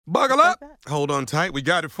Buckle up. Hold on tight. We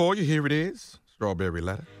got it for you. Here it is. Strawberry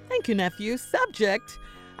letter. Thank you, nephew. Subject: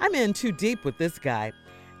 I'm in too deep with this guy.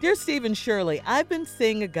 Dear Stephen Shirley, I've been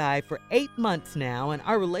seeing a guy for 8 months now, and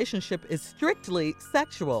our relationship is strictly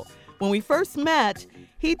sexual. When we first met,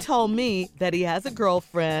 he told me that he has a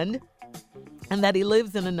girlfriend and that he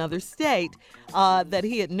lives in another state, that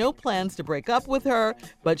he had no plans to break up with her,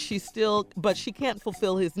 but she can't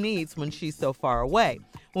fulfill his needs when she's so far away.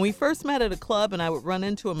 When we first met at a club, and I would run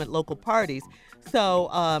into him at local parties,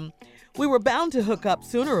 so we were bound to hook up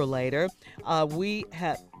sooner or later. We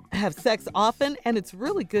have sex often, and it's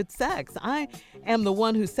really good sex. I am the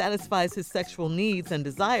one who satisfies his sexual needs and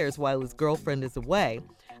desires while his girlfriend is away.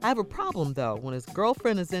 I have a problem, though. When his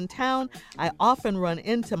girlfriend is in town, I often run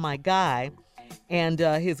into my guy and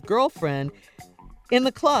his girlfriend in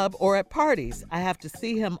the club or at parties. I have to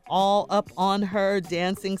see him all up on her,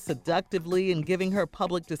 dancing seductively and giving her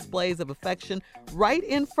public displays of affection right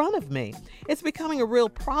in front of me. It's becoming a real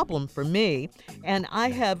problem for me, and I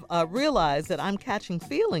have realized that I'm catching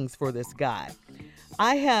feelings for this guy.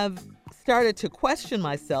 I have started to question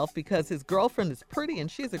myself because his girlfriend is pretty and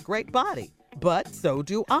she's a great body. But so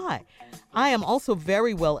do I. I am also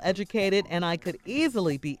very well educated, and I could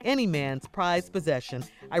easily be any man's prized possession.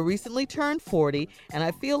 I recently turned 40, and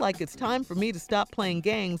I feel like it's time for me to stop playing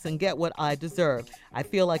games and get what I deserve. I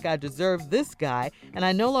feel like I deserve this guy, and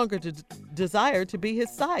I no longer desire to be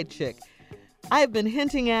his side chick. I have been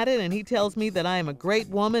hinting at it, and he tells me that I am a great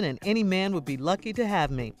woman and any man would be lucky to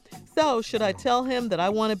have me. So, should I tell him that I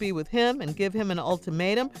want to be with him and give him an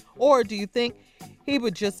ultimatum, or do you think he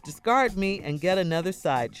would just discard me and get another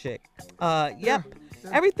side chick? Yep.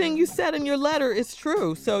 Everything you said in your letter is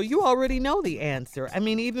true, so you already know the answer. I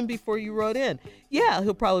mean, even before you wrote in. Yeah,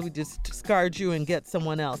 he'll probably just discard you and get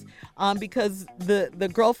someone else. Because the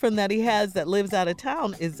girlfriend that he has that lives out of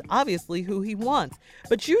town is obviously who he wants.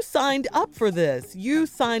 But you signed up for this. You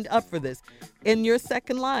signed up for this. In your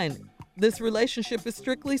second line, this relationship is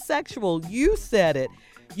strictly sexual. You said it.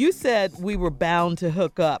 You said we were bound to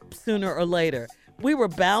hook up sooner or later. We were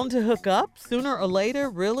bound to hook up sooner or later?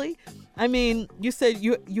 Really? I mean, you said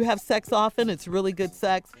you have sex often. It's really good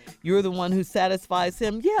sex. You're the one who satisfies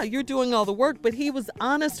him. Yeah, you're doing all the work, but he was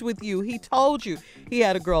honest with you. He told you he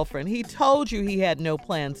had a girlfriend. He told you he had no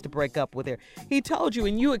plans to break up with her. He told you,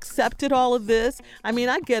 and you accepted all of this. I mean,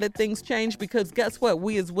 I get it. Things change because guess what?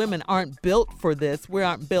 We as women aren't built for this. We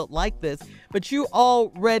aren't built like this. But you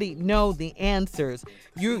already know the answers.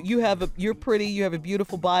 You're pretty. You have a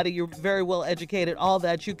beautiful body. You're very well educated. All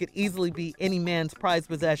that. You could easily be any man's prized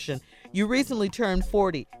possession. You recently turned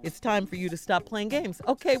 40. It's time for you to stop playing games.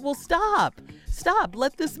 Okay, well, stop. Stop.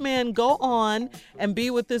 Let this man go on and be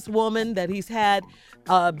with this woman that he's had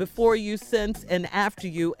before you, since, and after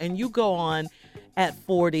you. And you go on at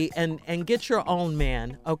 40 and get your own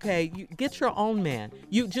man, okay? You get your own man.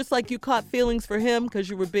 You just like you caught feelings for him because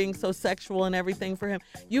you were being so sexual and everything for him,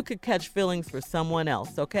 you could catch feelings for someone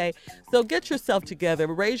else, okay? So get yourself together,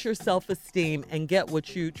 raise your self-esteem, and get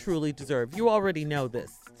what you truly deserve. You already know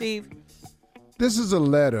this. Steve? This is a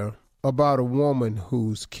letter about a woman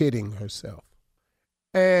who's kidding herself.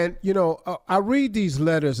 And, you know, I read these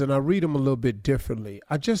letters and I read them a little bit differently.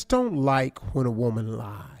 I just don't like when a woman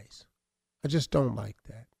lies. I just don't like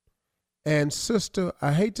that. And sister,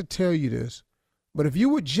 I hate to tell you this, but if you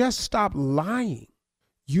would just stop lying,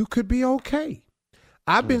 you could be okay.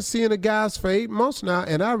 I've been seeing the guys for 8 months now,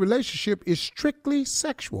 and our relationship is strictly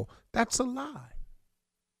sexual. That's a lie.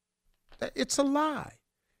 It's a lie.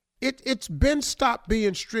 It's been stopped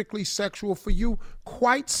being strictly sexual for you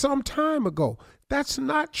quite some time ago. That's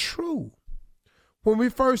not true. When we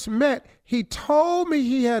first met, he told me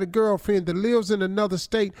he had a girlfriend that lives in another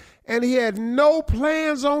state and he had no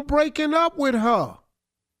plans on breaking up with her.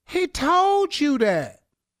 He told you that.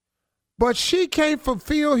 But she can't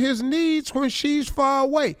fulfill his needs when she's far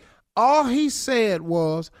away. All he said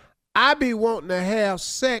was, I be wanting to have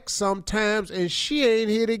sex sometimes and she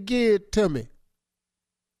ain't here to give it to me.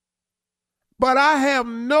 But I have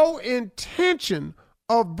no intention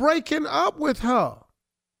of breaking up with her.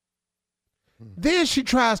 Then she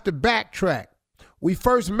tries to backtrack. We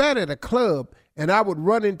first met at a club, and I would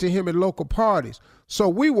run into him at local parties. So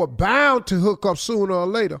we were bound to hook up sooner or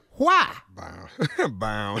later. Why?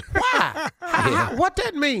 Bound. Why? What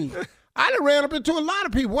that mean? I done ran up into a lot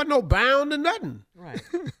of people. Wasn't no bound to nothing. Right.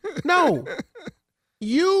 No.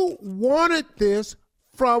 You wanted this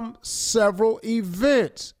from several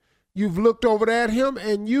events. You've looked over at him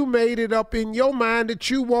and you made it up in your mind that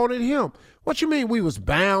you wanted him. What you mean we was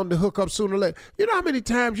bound to hook up sooner or later? You know how many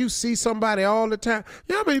times you see somebody all the time?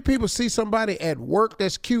 You know how many people see somebody at work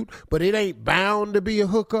that's cute, but it ain't bound to be a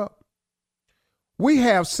hookup? We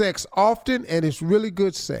have sex often, and it's really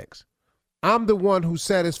good sex. I'm the one who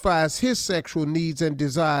satisfies his sexual needs and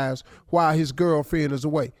desires while his girlfriend is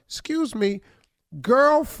away. Excuse me,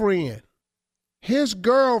 girlfriend. His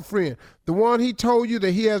girlfriend, the one he told you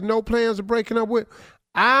that he has no plans of breaking up with.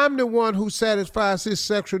 I'm the one who satisfies his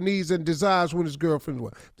sexual needs and desires when his girlfriend is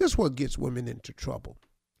away. This is what gets women into trouble.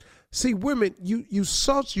 See, women, you're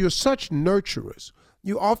such nurturers.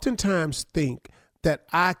 You oftentimes think that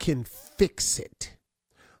I can fix it.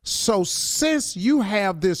 So since you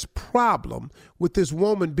have this problem with this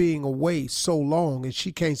woman being away so long and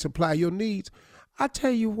she can't supply your needs, I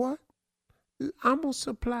tell you what, I'm going to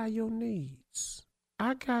supply your needs.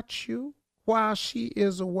 I got you while she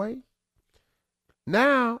is away.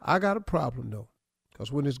 Now I got a problem though,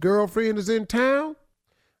 because when his girlfriend is in town,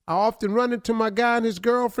 I often run into my guy and his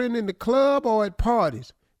girlfriend in the club or at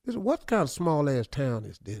parties. What kind of small ass town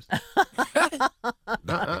is this?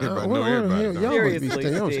 Y'all must be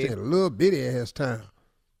staying a little bitty ass town.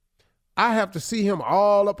 I have to see him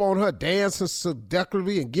all up on her, dancing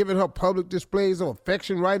seductively and giving her public displays of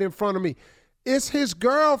affection right in front of me. It's his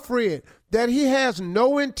girlfriend that he has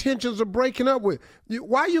no intentions of breaking up with.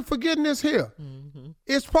 Why are you forgetting this here? Mm-hmm.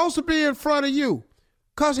 It's supposed to be in front of you.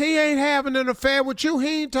 Because he ain't having an affair with you.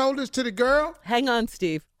 He ain't told this to the girl. Hang on,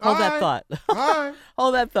 Steve. Hold that thought. All right.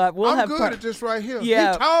 Hold that thought. I'm good at this right here.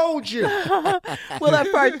 Yeah. He told you. We'll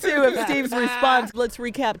have part 2 of Steve's response. Let's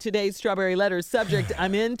recap today's Strawberry Letters subject.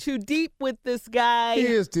 I'm in too deep with this guy.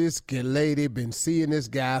 Here's this lady been seeing this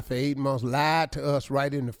guy for 8 months, lied to us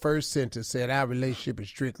right in the first sentence, said our relationship is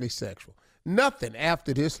strictly sexual. Nothing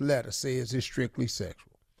after this letter says it's strictly sexual.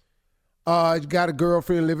 He's got a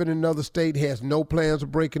girlfriend living in another state, has no plans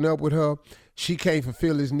of breaking up with her. She can't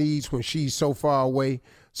fulfill his needs when she's so far away.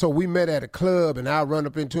 So we met at a club, and I run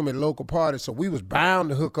up into him at local parties, so we was bound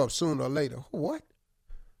to hook up sooner or later. What?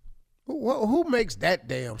 Who makes that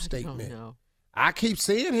damn statement? I keep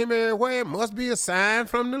seeing him everywhere. It must be a sign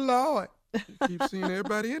from the Lord. You keep seeing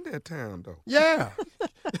everybody in that town, though. Yeah.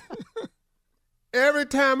 Every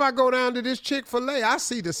time I go down to this Chick-fil-A, I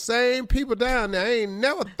see the same people down there. I ain't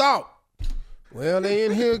never thought, well, they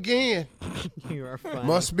in here again. You are funny.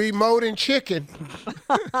 Must be more than chicken.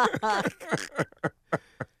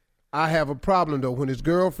 I have a problem, though. When his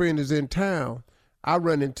girlfriend is in town, I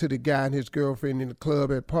run into the guy and his girlfriend in the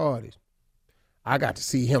club at parties. I got to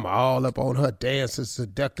see him all up on her, dancing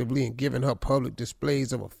seductively and giving her public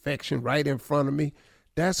displays of affection right in front of me.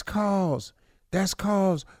 That's cause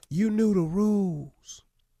you knew the rules.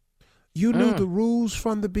 You knew the rules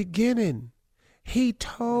from the beginning. He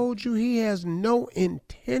told you he has no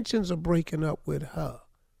intentions of breaking up with her.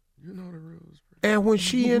 You know the rules. And when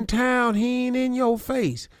she in town, he ain't in your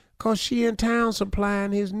face, because she in town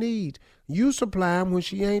supplying his needs. You supply him when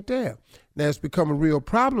she ain't there. Now, it's become a real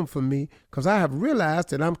problem for me, because I have realized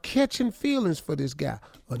that I'm catching feelings for this guy.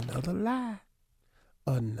 Another lie.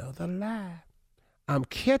 I'm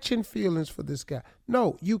catching feelings for this guy.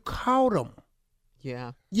 No, you caught him.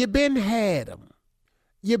 Yeah. You been had him.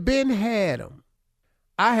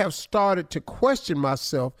 I have started to question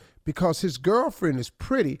myself because his girlfriend is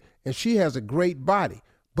pretty and she has a great body,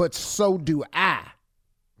 but so do I.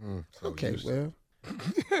 Okay, well,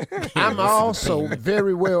 I'm also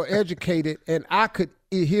very well educated, and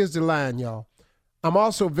here's the line, y'all. I'm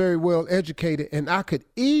also very well educated, and I could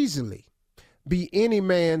easily be any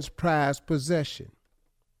man's prized possession.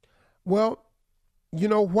 Well, you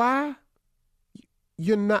know why?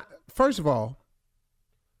 You're not, first of all,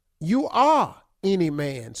 you are any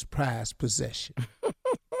man's prized possession.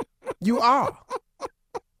 You are.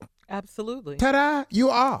 Absolutely. Ta-da, you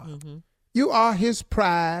are. Mm-hmm. You are his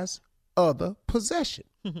prized other possession.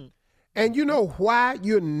 Mm-hmm. And you know why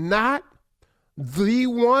you're not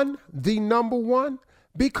the number one?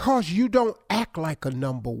 Because you don't act like a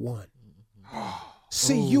number one.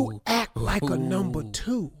 See, you act like a number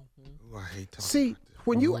two. I hate talking See, about this.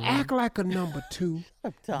 when you act like a number two,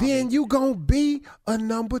 then you gonna be a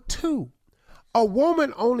number two. A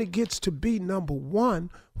woman only gets to be number one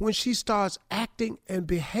when she starts acting and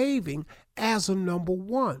behaving as a number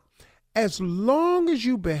one. As long as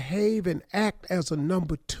you behave and act as a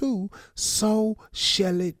number two, so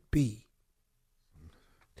shall it be.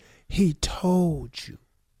 He told you.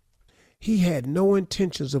 He had no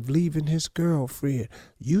intentions of leaving his girlfriend.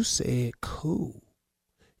 You said, cool.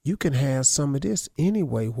 You can have some of this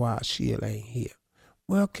anyway while she ain't here.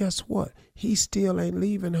 Well, guess what? He still ain't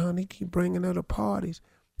leaving, honey. Keep bringing her to parties,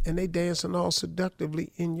 and they dancing all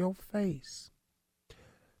seductively in your face.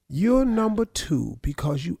 You're number two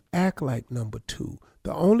because you act like number two.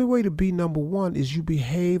 The only way to be number one is you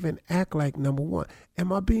behave and act like number one.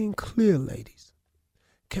 Am I being clear, ladies?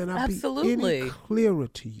 Can I Absolutely. be any clearer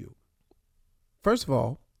to you? First of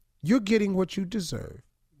all, you're getting what you deserve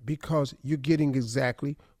because you're getting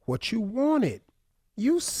exactly what you wanted.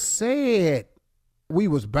 You said we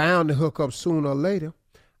was bound to hook up sooner or later.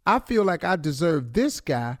 I feel like I deserve this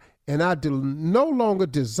guy, and I no longer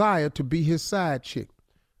desire to be his side chick.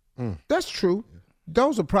 That's true.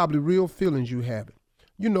 Those are probably real feelings you have.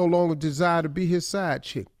 You no longer desire to be his side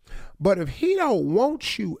chick. But if he don't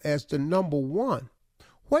want you as the number one,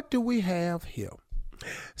 what do we have here?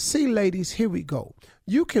 See, ladies, here we go.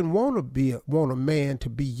 You can want a man to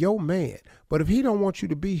be your man, but if he don't want you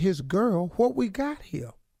to be his girl, what we got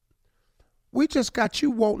here? We just got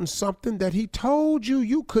you wanting something that he told you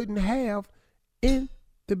you couldn't have in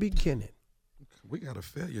the beginning. We got a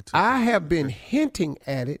failure. I have been hinting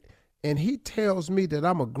at it, and he tells me that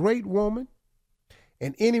I'm a great woman,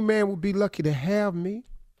 and any man would be lucky to have me.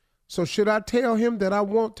 So should I tell him that I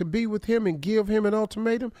want to be with him and give him an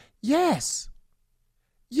ultimatum? Yes.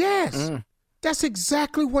 Yes. That's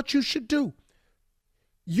exactly what you should do.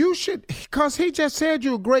 You should, because he just said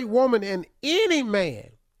you're a great woman, and any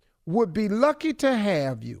man would be lucky to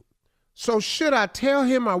have you. So should I tell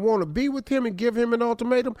him I want to be with him and give him an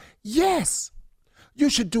ultimatum? Yes. You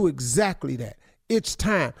should do exactly that. It's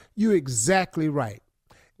time. You're exactly right.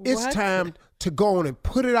 It's time to go on and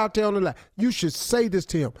put it out there on the line. You should say this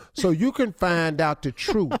to him so you can find out the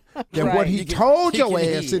truth. That what he told your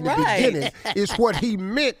ass in the beginning is what he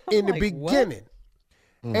meant in the beginning.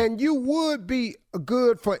 And you would be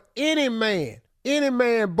good for any man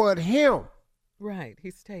but him. Right,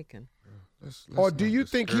 he's taken. Or do you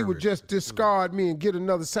think he would just discard me and get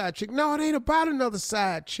another side chick? No, it ain't about another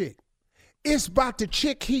side chick. It's about the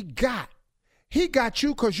chick he got. He got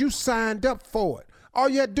you because you signed up for it. All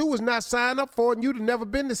you had to do was not sign up for it, and you'd have never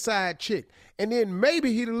been the side chick. And then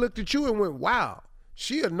maybe he'd have looked at you and went, wow,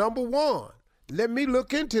 she a number one. Let me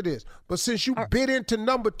look into this. But since you bit into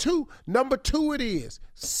number two it is.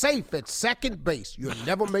 Safe at second base. You'll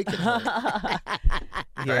never make it home.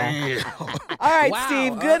 Yeah. All right,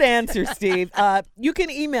 Steve. Good answer, Steve. You can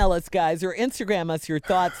email us, guys, or Instagram us your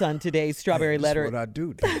thoughts on today's Strawberry Letter. That's what I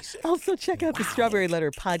do, Daisy. Also, check out the Strawberry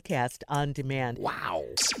Letter podcast on demand. Wow.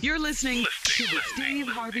 You're listening to the Steve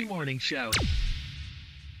Harvey Morning Show.